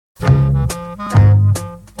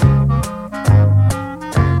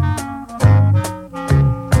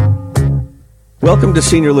Welcome to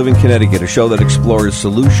Senior Living Connecticut, a show that explores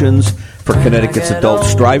solutions for Connecticut's adults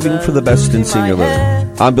striving for the best in senior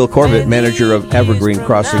living. I'm Bill Corbett, manager of Evergreen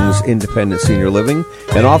Crossings Independent Senior Living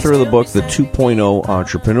and author of the book, The 2.0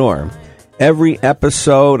 Entrepreneur. Every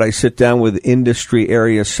episode, I sit down with industry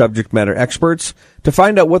area subject matter experts to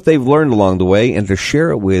find out what they've learned along the way and to share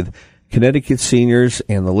it with Connecticut seniors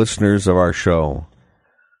and the listeners of our show.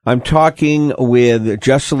 I'm talking with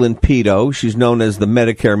Jessalyn Pito. She's known as the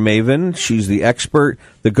Medicare Maven. She's the expert,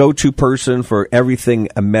 the go-to person for everything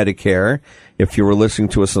Medicare. If you were listening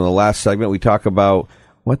to us in the last segment, we talk about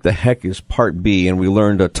what the heck is Part B, and we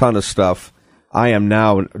learned a ton of stuff. I am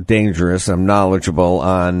now dangerous. I'm knowledgeable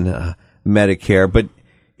on Medicare. But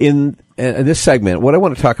in this segment, what I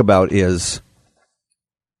want to talk about is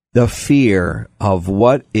the fear of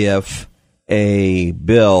what if a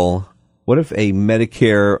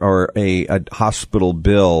Medicare or a hospital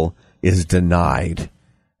bill is denied,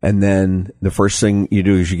 and then the first thing you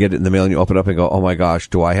do is you get it in the mail and you open it up and go, oh my gosh,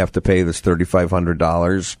 do I have to pay this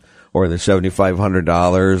 $3,500 or the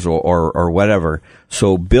 $7,500 or whatever?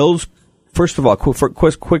 So bills, first of all,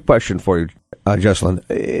 quick question for you, Jessalyn,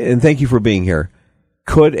 and thank you for being here.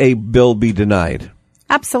 Could a bill be denied?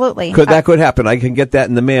 Absolutely. That could happen. I can get that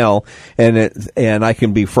in the mail and I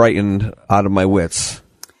can be frightened out of my wits.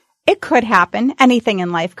 It could happen. Anything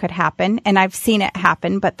in life could happen, and I've seen it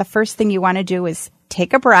happen. But the first thing you want to do is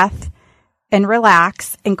take a breath and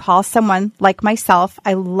relax and call someone like myself.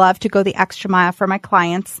 I love to go the extra mile for my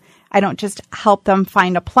clients. I don't just help them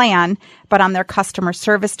find a plan, but I'm their customer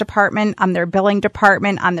service department, I'm their billing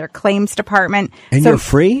department, I'm their claims department. And you're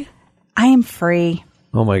free? I am free.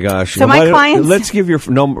 Oh, my gosh. So my clients... Let's give your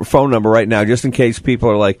phone number right now, just in case people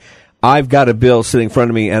are like, I've got a bill sitting in front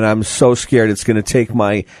of me, and I'm so scared it's going to take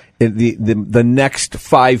the next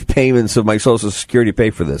 5 payments of my Social Security to pay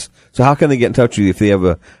for this. So how can they get in touch with you if they have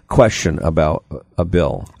a question about a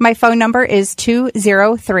bill? My phone number is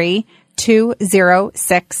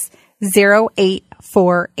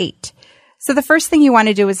 203-206-0848. So the first thing you want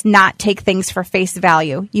to do is not take things for face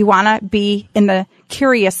value. You want to be in the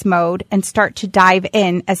curious mode and start to dive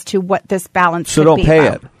in as to what this balance should be. So don't pay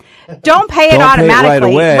it. Don't pay it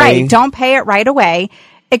automatically. Right. Don't pay it right away.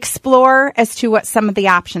 Explore as to what some of the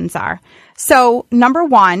options are. So number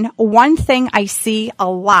one thing I see a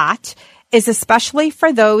lot is, especially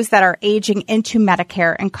for those that are aging into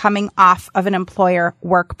Medicare and coming off of an employer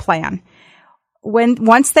work plan.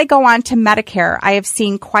 Once they go on to Medicare, I have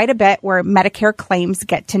seen quite a bit where Medicare claims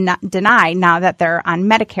get denied now that they're on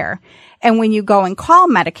Medicare. And when you go and call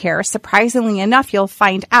Medicare, surprisingly enough, you'll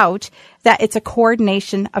find out that it's a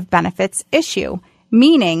coordination of benefits issue,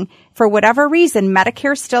 meaning for whatever reason,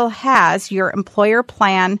 Medicare still has your employer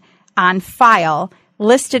plan on file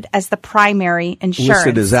listed as the primary insurance.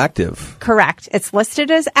 Listed as active. Correct. It's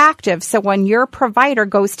listed as active. So when your provider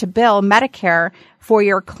goes to bill Medicare for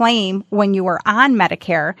your claim when you were on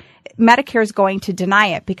Medicare, Medicare is going to deny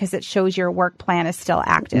it because it shows your work plan is still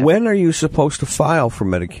active. When are you supposed to file for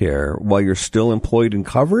Medicare? While you're still employed and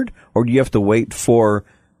covered? Or do you have to wait for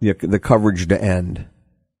the coverage to end?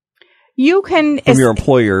 You can... From your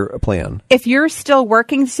employer plan. If you're still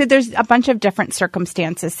working, so there's a bunch of different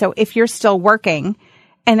circumstances. So if you're still working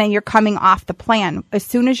and then you're coming off the plan, as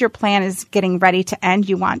soon as your plan is getting ready to end,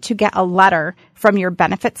 you want to get a letter from your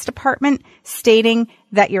benefits department stating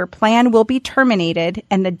that your plan will be terminated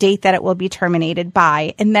and the date that it will be terminated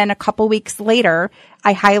by. And then a couple weeks later,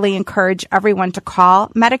 I highly encourage everyone to call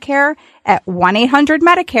Medicare at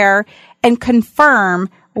 1-800-MEDICARE and confirm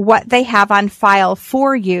what they have on file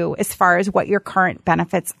for you as far as what your current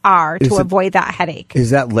benefits are to avoid that headache.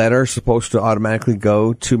 Is that letter supposed to automatically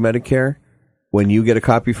go to Medicare when you get a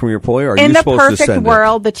copy from your employer? Or are in you the supposed to send perfect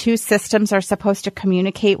world, the two systems are supposed to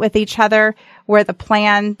communicate with each other, where the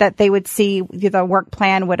plan that they would see, the work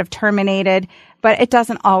plan would have terminated, but it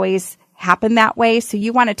doesn't always happen that way. So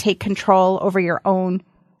you want to take control over your own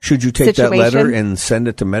Should you take situation. that letter and send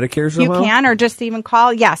it to Medicare somehow? You can, or just even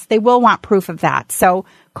call. Yes, they will want proof of that. So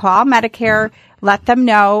call Medicare, let them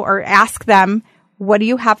know, or ask them, what do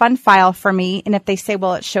you have on file for me? And if they say,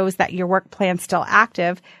 well, it shows that your work plan's still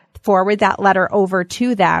active, forward that letter over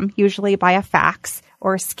to them, usually by a fax,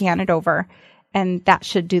 or scan it over, and that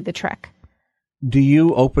should do the trick. Do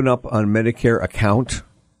you open up a Medicare account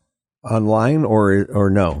online or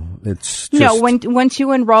no? It's just... No, once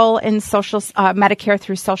you enroll in Medicare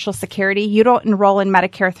through Social Security, you don't enroll in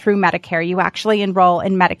Medicare through Medicare. You actually enroll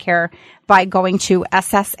in Medicare by going to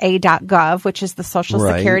ssa.gov, which is the Social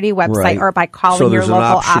Security website, or by calling your local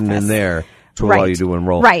office. So there's an option in there to allow you to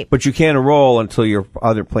enroll. Right. But you can't enroll until your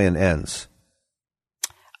other plan ends.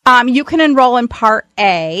 You can enroll in Part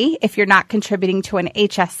A if you're not contributing to an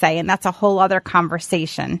HSA, and that's a whole other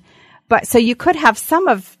conversation. But so you could have some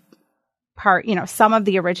of some of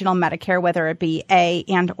the original Medicare, whether it be A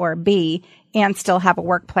and or B, and still have a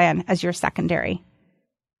work plan as your secondary.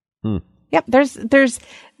 Yep. There's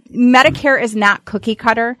Medicare is not cookie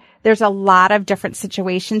cutter. There's a lot of different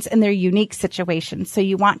situations, and they're unique situations. So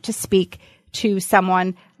you want to speak to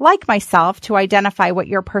someone like myself to identify what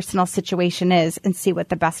your personal situation is and see what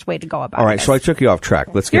the best way to go about it. All right, so I took you off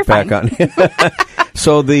track. Let's get You're back on.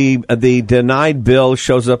 So the denied bill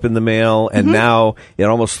shows up in the mail, and now it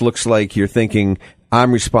almost looks like you're thinking,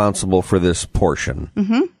 I'm responsible for this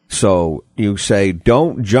portion. So you say,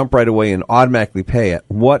 don't jump right away and automatically pay it.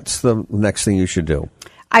 What's the next thing you should do?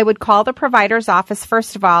 I would call the provider's office,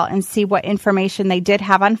 first of all, and see what information they did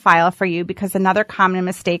have on file for you, because another common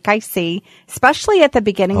mistake I see, especially at the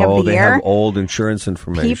beginning of the year. They have old insurance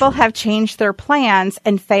information. People have changed their plans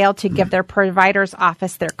and failed to give their provider's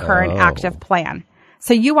office their current active plan.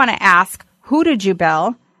 So you want to ask, who did you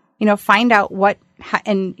bill? Find out what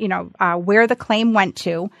and where the claim went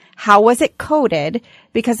to. How was it coded?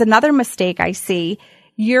 Because another mistake I see,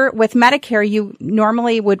 with Medicare, you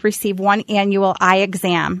normally would receive one annual eye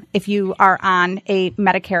exam if you are on a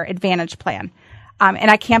Medicare Advantage plan.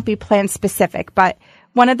 And I can't be plan specific, but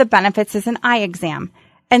one of the benefits is an eye exam.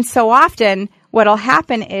 And so often what will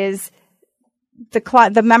happen is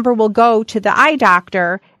the member will go to the eye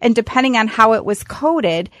doctor, and depending on how it was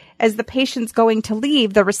coded, as the patient's going to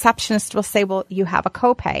leave, the receptionist will say, well, you have a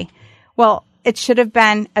copay. Well, it should have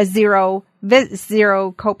been a zero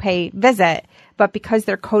copay visit, but because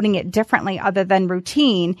they're coding it differently other than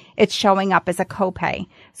routine, it's showing up as a copay.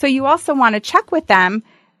 So you also want to check with them,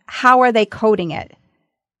 how are they coding it?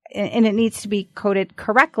 And it needs to be coded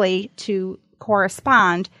correctly to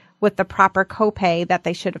correspond with the proper copay that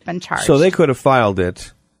they should have been charged. So they could have filed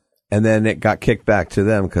it, and then it got kicked back to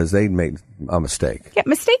them because they made a mistake. Yeah,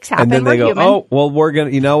 mistakes happen. And then they We're go, human. oh, well, we're going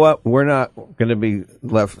to, you know what? We're not going to be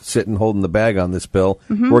left sitting holding the bag on this bill.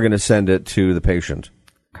 We're going to send it to the patient.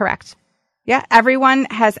 Correct. Yeah, everyone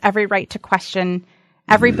has every right to question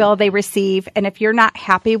every bill they receive. And if you're not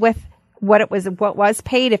happy with what was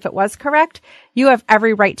paid, if it was correct, you have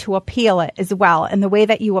every right to appeal it as well. And the way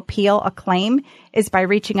that you appeal a claim is by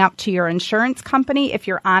reaching out to your insurance company. If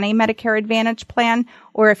you're on a Medicare Advantage plan,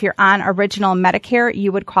 or if you're on original Medicare,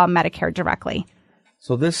 you would call Medicare directly.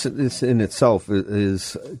 So this in itself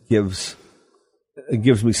gives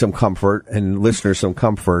me some comfort, and listeners some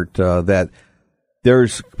comfort, that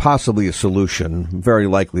there's possibly a solution, very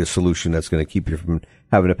likely a solution that's going to keep you from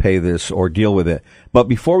having to pay this or deal with it. But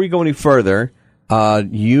before we go any further,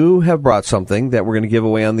 you have brought something that we're going to give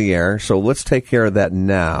away on the air. So let's take care of that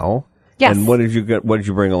now. Yes. And what did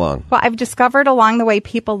you bring along? Well, I've discovered along the way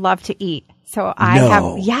people love to eat. So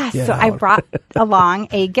I brought along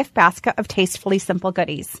a gift basket of Tastefully Simple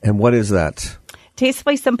goodies. And what is that?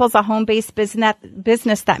 Tastefully Simple is a home-based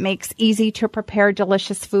business that makes easy to prepare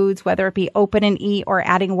delicious foods, whether it be open and eat or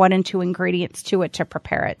adding 1 and 2 ingredients to it to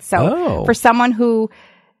prepare it. So for someone who,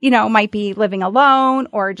 might be living alone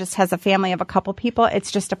or just has a family of a couple people,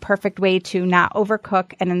 it's just a perfect way to not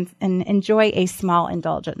overcook and enjoy a small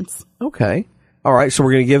indulgence. Okay. All right. So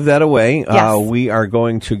we're going to give that away. Yes. We are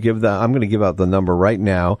going to I'm going to give out the number right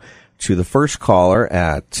now to the first caller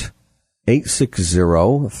at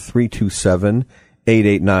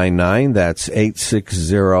 860-327-8899. That's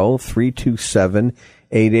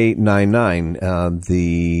 860-327-8899.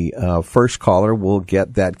 The first caller will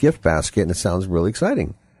get that gift basket, and it sounds really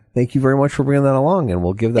exciting. Thank you very much for bringing that along, and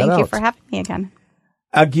we'll give that out. Thank you for having me again.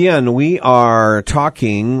 Again, we are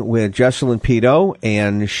talking with Jessalyn Pito,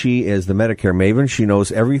 and she is the Medicare maven. She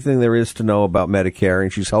knows everything there is to know about Medicare,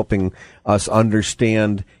 and she's helping us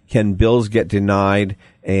understand, can bills get denied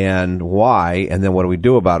and why, and then what do we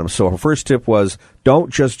do about them? So her first tip was,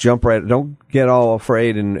 don't get all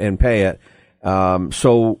afraid and pay it.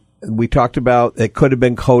 So we talked about it could have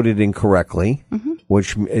been coded incorrectly,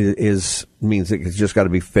 which means it's just got to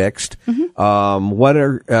be fixed. We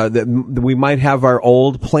might have our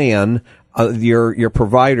old plan. Your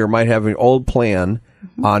provider might have an old plan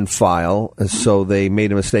on file, so they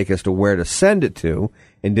made a mistake as to where to send it to,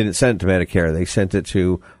 and didn't send it to Medicare. They sent it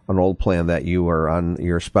to an old plan that you were on,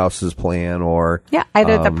 your spouse's plan, or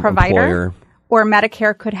either the provider employer. Or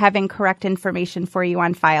Medicare could have incorrect information for you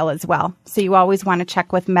on file as well. So you always want to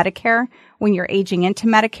check with Medicare when you're aging into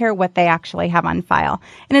Medicare what they actually have on file.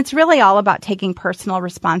 And it's really all about taking personal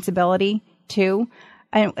responsibility too.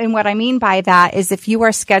 And what I mean by that is if you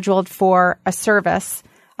are scheduled for a service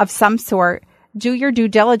of some sort, do your due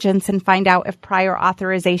diligence and find out if prior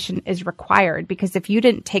authorization is required. Because if you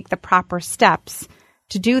didn't take the proper steps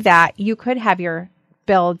to do that, you could have your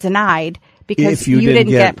bill denied because If you didn't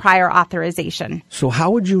didn't get get prior authorization. So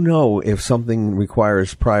how would you know if something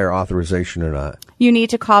requires prior authorization or not? You need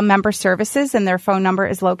to call member services, and their phone number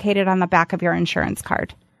is located on the back of your insurance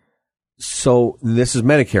card. So this is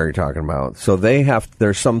Medicare you're talking about. So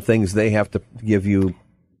there's some things they have to give you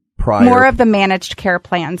prior. More of the managed care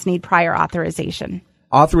plans need prior authorization.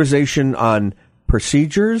 Authorization on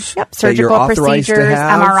procedures? Yep, that you're surgical authorized to procedures,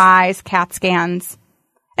 have? MRIs, CAT scans.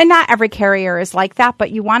 And not every carrier is like that,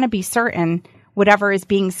 but you want to be certain whatever is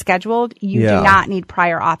being scheduled, you do not need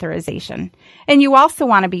prior authorization. And you also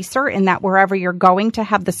want to be certain that wherever you're going to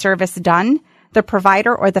have the service done, the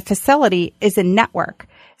provider or the facility is in network.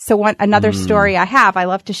 So another story I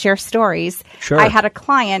love to share stories. Sure. I had a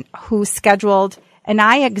client who scheduled an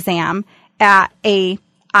eye exam at a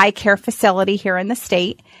eye care facility here in the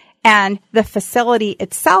state, and the facility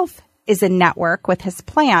itself is in network with his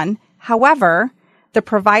plan. However, the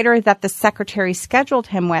provider that the secretary scheduled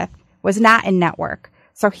him with was not in network.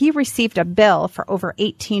 So he received a bill for over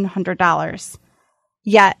 $1,800.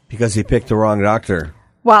 Yet, Because he picked the wrong doctor.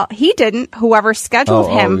 well, he didn't. Whoever scheduled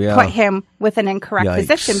him yeah. put him with an incorrect Yikes.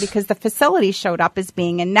 physician because the facility showed up as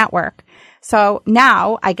being in network. So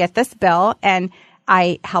now I get this bill, and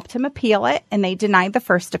I helped him appeal it, and they denied the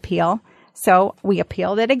first appeal. So we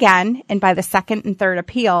appealed it again, and by the second and third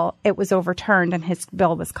appeal, it was overturned and his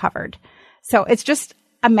bill was covered. So it's just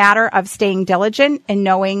a matter of staying diligent and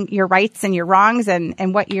knowing your rights and your wrongs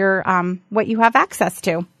and what you have access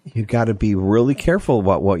to. You got to be really careful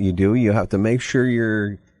about what you do. You have to make sure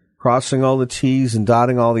you're crossing all the T's and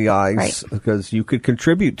dotting all the I's, Right. because you could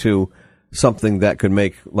contribute to something that could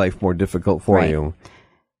make life more difficult for Right. you.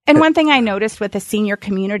 And one thing I noticed with the senior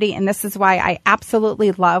community, and this is why I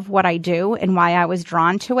absolutely love what I do and why I was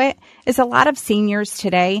drawn to it, is a lot of seniors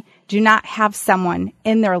today do not have someone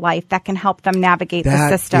in their life that can help them navigate the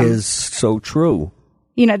system. That is so true.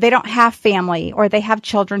 You know, they don't have family, or they have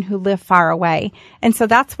children who live far away. And so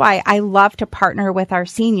that's why I love to partner with our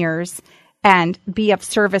seniors and be of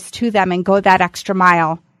service to them and go that extra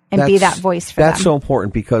mile and be that voice for them. That's so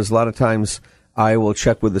important, because a lot of times I will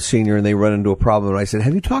check with the senior and they run into a problem. And I said,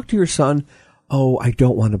 have you talked to your son? Oh, I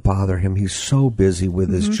don't want to bother him. He's so busy with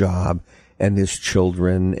his job and his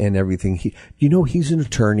children and everything. He's an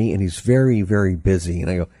attorney and he's very, very busy. And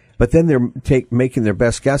I go, but then they're making their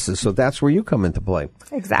best guesses. So that's where you come into play.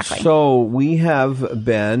 Exactly. So we have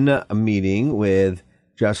been meeting with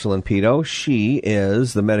Jessalyn Pito. She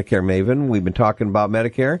is the Medicare maven. We've been talking about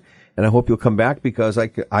Medicare. And I hope you'll come back, because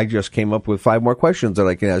I just came up with 5 more questions that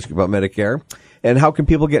I can ask you about Medicare. And how can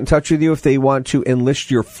people get in touch with you if they want to enlist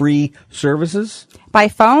your free services? By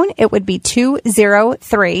phone, it would be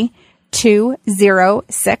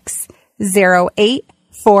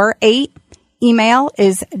 203-206-0848. Email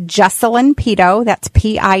is Jessalyn Pito, that's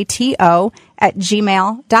Pito,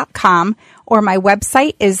 @gmail.com. Or my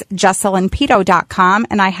website is jessalynpito.com,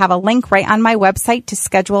 and I have a link right on my website to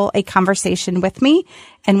schedule a conversation with me.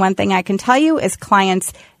 And one thing I can tell you is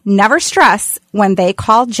clients never stress when they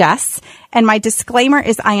call Jess. And my disclaimer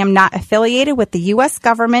is I am not affiliated with the U.S.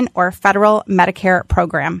 government or federal Medicare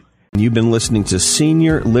program. You've been listening to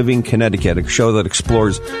Senior Living Connecticut, a show that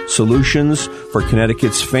explores solutions for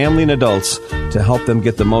Connecticut's family and adults to help them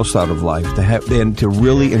get the most out of life, and to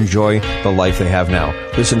really enjoy the life they have now.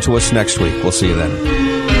 Listen to us next week. We'll see you then.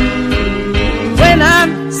 When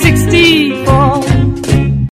I'm 60